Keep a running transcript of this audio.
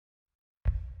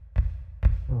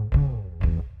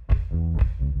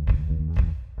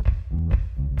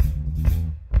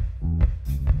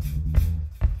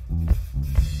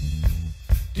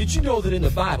Did you know that in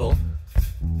the Bible,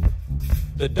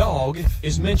 the dog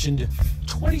is mentioned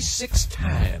 26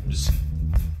 times,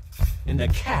 and the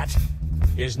cat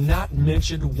is not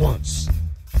mentioned once,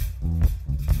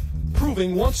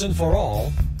 proving once and for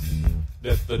all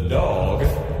that the dog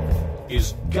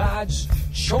is God's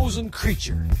chosen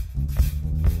creature.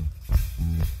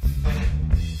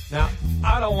 Now,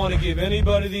 I don't want to give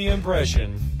anybody the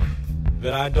impression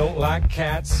that I don't like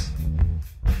cats.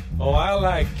 Oh, I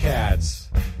like cats.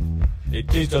 They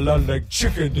taste a lot like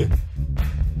chicken.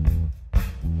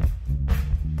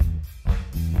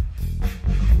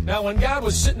 Now, when God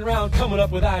was sitting around coming up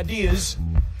with ideas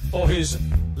for his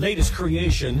latest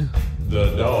creation,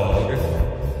 the dog,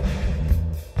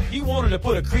 he wanted to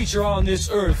put a creature on this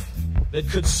earth that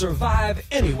could survive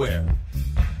anywhere.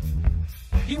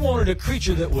 He wanted a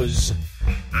creature that was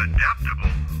adaptable.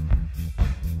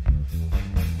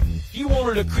 He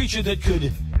wanted a creature that could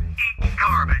Eat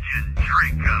garbage and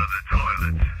drink out of the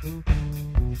toilet.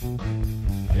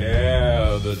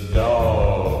 Yeah, the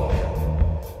dog.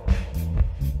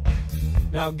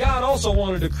 Now, God also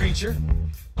wanted a creature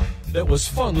that was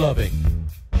fun-loving.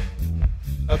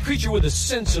 A creature with a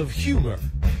sense of humor.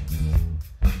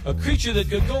 A creature that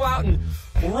could go out and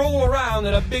roll around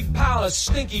in a big pile of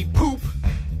stinky poop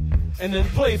and then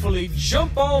playfully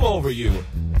jump all over you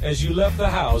as you left the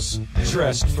house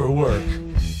dressed for work.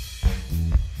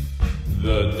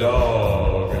 The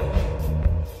dog.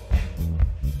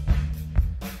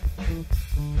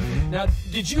 Now,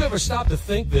 did you ever stop to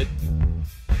think that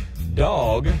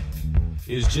dog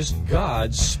is just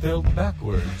God spelled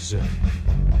backwards?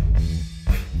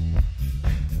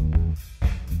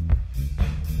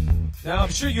 Now, I'm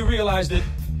sure you realize that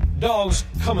dogs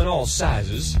come in all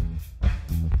sizes.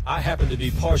 I happen to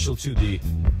be partial to the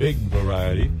big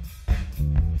variety.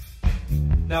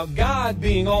 Now, God,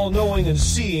 being all-knowing and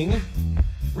seeing,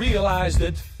 realized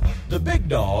that the big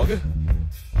dog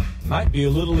might be a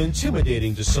little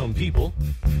intimidating to some people.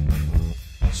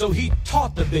 So he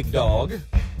taught the big dog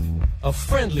a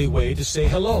friendly way to say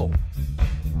hello.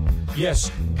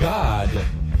 Yes, God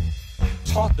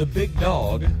taught the big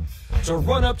dog to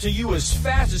run up to you as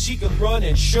fast as he could run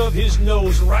and shove his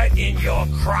nose right in your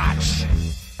crotch.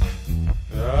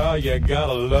 Oh, you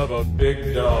gotta love a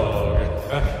big dog.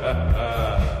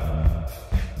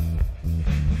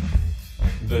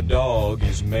 The dog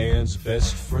is man's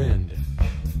best friend.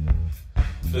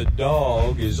 The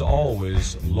dog is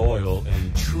always loyal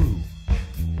and true.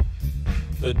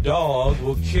 The dog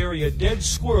will carry a dead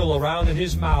squirrel around in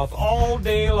his mouth all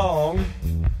day long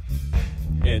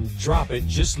and drop it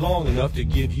just long enough to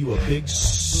give you a big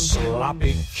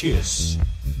sloppy kiss.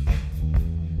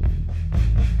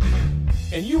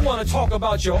 And you want to talk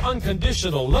about your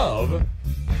unconditional love?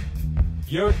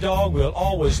 Your dog will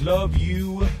always love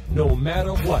you no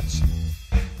matter what.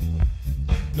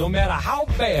 No matter how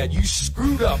bad you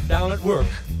screwed up down at work,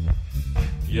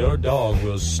 your dog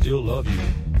will still love you.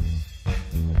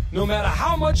 No matter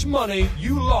how much money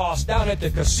you lost down at the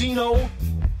casino,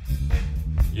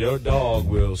 your dog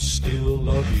will still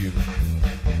love you.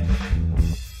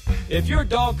 If your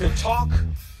dog could talk,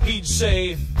 he'd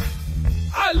say,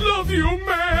 "I love you,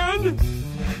 man."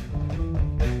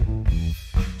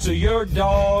 To your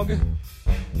dog,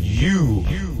 you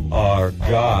are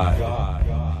God.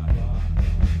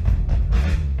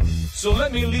 So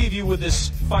let me leave you with this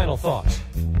final thought.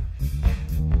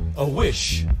 A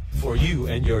wish for you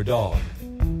and your dog.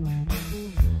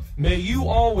 May you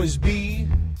always be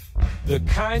the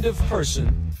kind of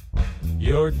person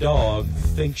your dog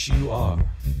thinks you are.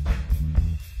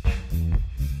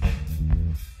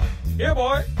 Here,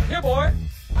 boy. Here, boy.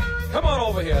 Come on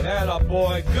over here. That a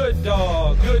boy. Good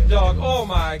dog. Good dog. Oh,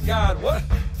 my God.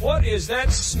 What is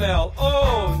that smell?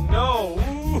 Oh, no.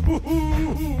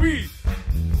 Ooh-wee.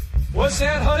 What's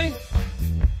that, honey?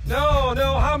 No.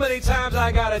 How many times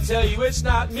I gotta tell you, it's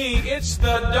not me, it's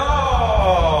the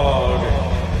dog.